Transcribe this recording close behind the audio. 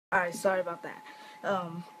Alright, sorry about that.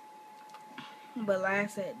 Um, but like I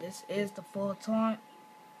said, this is the full taunt.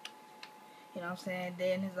 You know what I'm saying?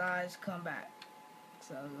 Then his eyes come back.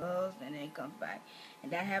 So it goes and then it comes back.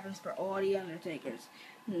 And that happens for all the Undertakers.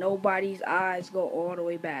 Nobody's eyes go all the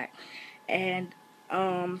way back. And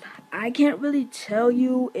I can't really tell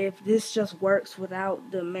you if this just works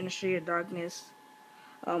without the Ministry of Darkness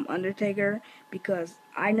Undertaker, because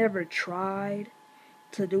I never tried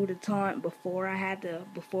to do the taunt before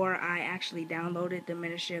I actually downloaded the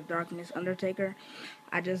Ministry of Darkness Undertaker.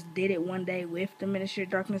 I just did it one day with the Ministry of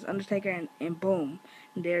Darkness Undertaker, and boom,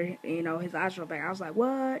 there, his eyes rolled back. I was like,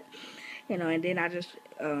 what? And then I just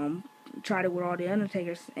tried it with all the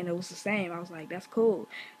Undertakers, and it was the same. I was like, that's cool.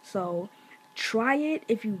 So try it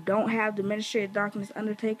if you don't have the Ministry of Darkness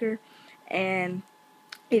Undertaker, and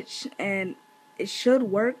it should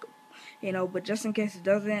work. But just in case it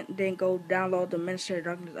doesn't, then go download the Ministry of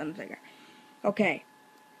Darkness Undertaker. Okay,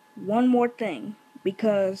 one more thing,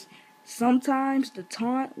 because sometimes the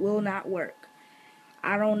taunt will not work.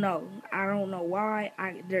 I don't know. I don't know why.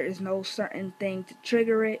 There is no certain thing to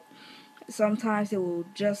trigger it. Sometimes it will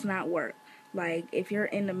just not work. Like if you're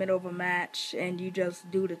in the middle of a match and you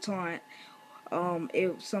just do the taunt,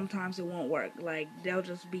 sometimes it won't work. Like they'll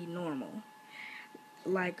just be normal.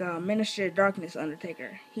 Like Minister of Darkness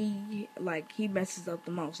Undertaker, he messes up the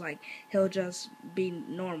most. Like he'll just be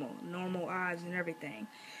normal eyes and everything.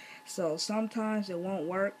 So sometimes it won't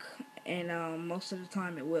work, and most of the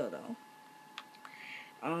time it will though.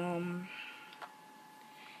 Um,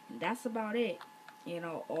 that's about it.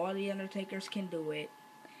 All the Undertakers can do it.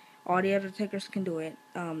 All the Undertakers can do it.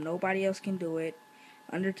 Nobody else can do it.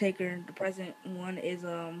 Undertaker, the present one, is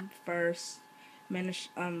first.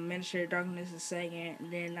 Ministry of Darkness is second,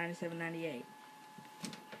 and then 97, 98.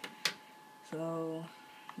 So,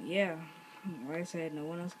 yeah, like I said, no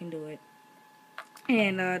one else can do it.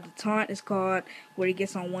 And the taunt is called, where he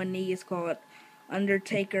gets on one knee, is called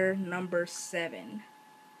Undertaker number 7.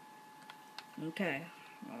 Okay.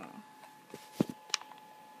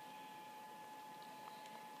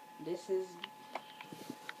 This is,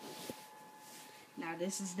 now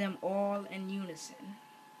this is them all in unison.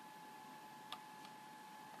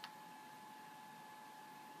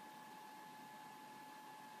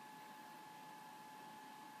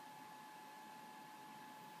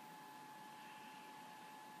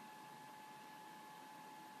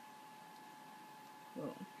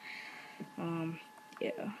 Well,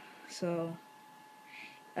 yeah. So,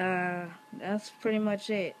 that's pretty much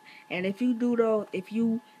it. And if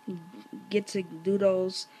you get to do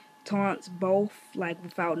those taunts both, like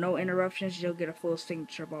without no interruptions, you'll get a full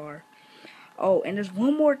signature bar. Oh, and there's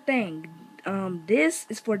one more thing. This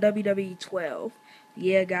is for WWE 12.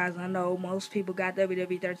 Yeah, guys, I know most people got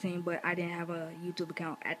WWE 13, but I didn't have a YouTube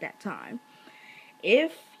account at that time.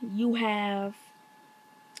 If you have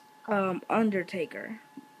Undertaker,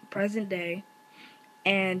 present day,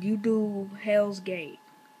 and you do Hell's Gate,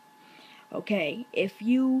 okay, if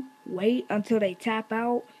you wait until they tap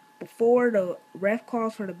out before the ref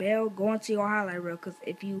calls for the bell, go into your highlight reel. Because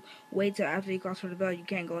if you wait till after he calls for the bell, you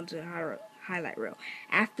can't go into the highlight reel.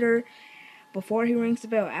 Before he rings the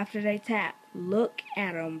bell, after they tap, look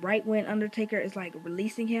at him. Right when Undertaker is like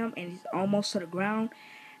releasing him and he's almost to the ground,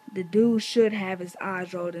 the dude should have his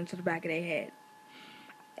eyes rolled into the back of their head.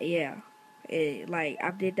 Yeah. Like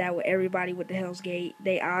I did that with everybody with the Hell's Gate.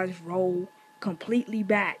 They eyes roll completely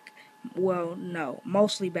back. Well, no,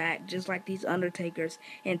 mostly back, just like these Undertakers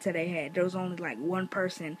into their head. There was only like one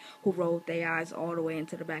person who rolled their eyes all the way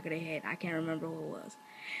into the back of their head. I can't remember who it was.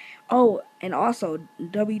 Oh, and also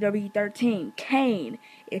WWE 13, Kane.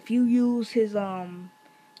 If you use his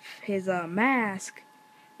mask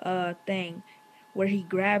thing, where he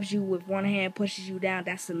grabs you with one hand, pushes you down,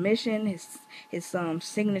 that submission, his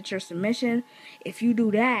signature submission. If you do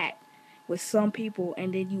that with some people,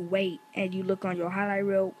 and then you wait and you look on your highlight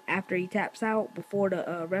reel after he taps out before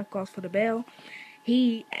the ref calls for the bell,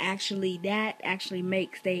 that actually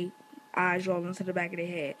makes they eyes roll into the back of their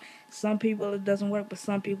head. Some people it doesn't work, but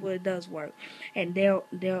some people it does work, and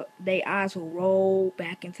they eyes will roll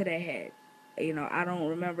back into their head. I don't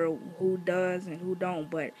remember who does and who don't,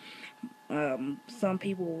 but some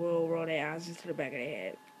people will roll their eyes into the back of their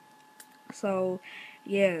head. So,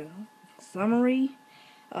 yeah, summary.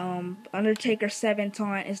 Undertaker 7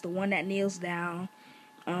 taunt is the one that kneels down,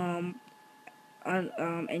 and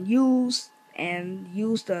use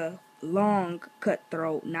the long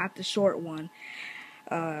cutthroat, not the short one.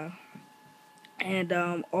 And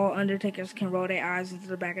all Undertakers can roll their eyes into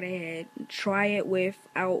the back of their head. Try it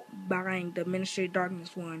without buying the Ministry of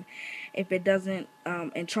Darkness one. If it doesn't,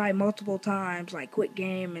 and try multiple times, like quit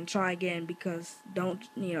game and try again, because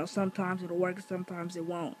sometimes it'll work, sometimes it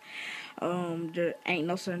won't. There ain't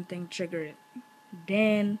no certain thing to trigger it.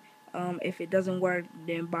 Then, if it doesn't work,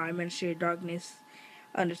 then buy Ministry of Darkness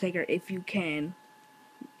Undertaker if you can.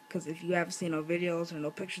 Because if you haven't seen no videos or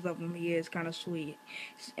no pictures of him, he is kind of sweet.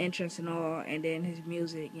 His entrance and all, and then his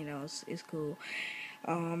music, it's cool.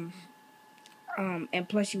 And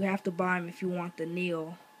plus you have to buy him if you want the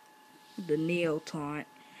Neil taunt.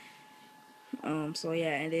 So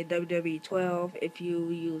yeah, and then WWE 12, if you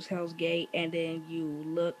use Hell's Gate and then you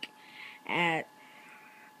look at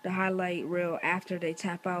the highlight reel after they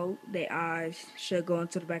tap out, their eyes should go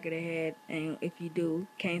into the back of their head. And if you do,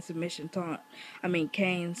 Kane's submission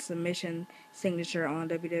signature on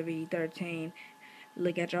WWE 13,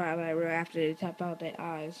 look at your highlight reel after they tap out, their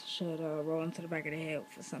eyes should roll into the back of their head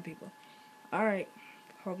for some people. Alright,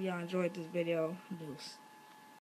 hope y'all enjoyed this video. Deuce.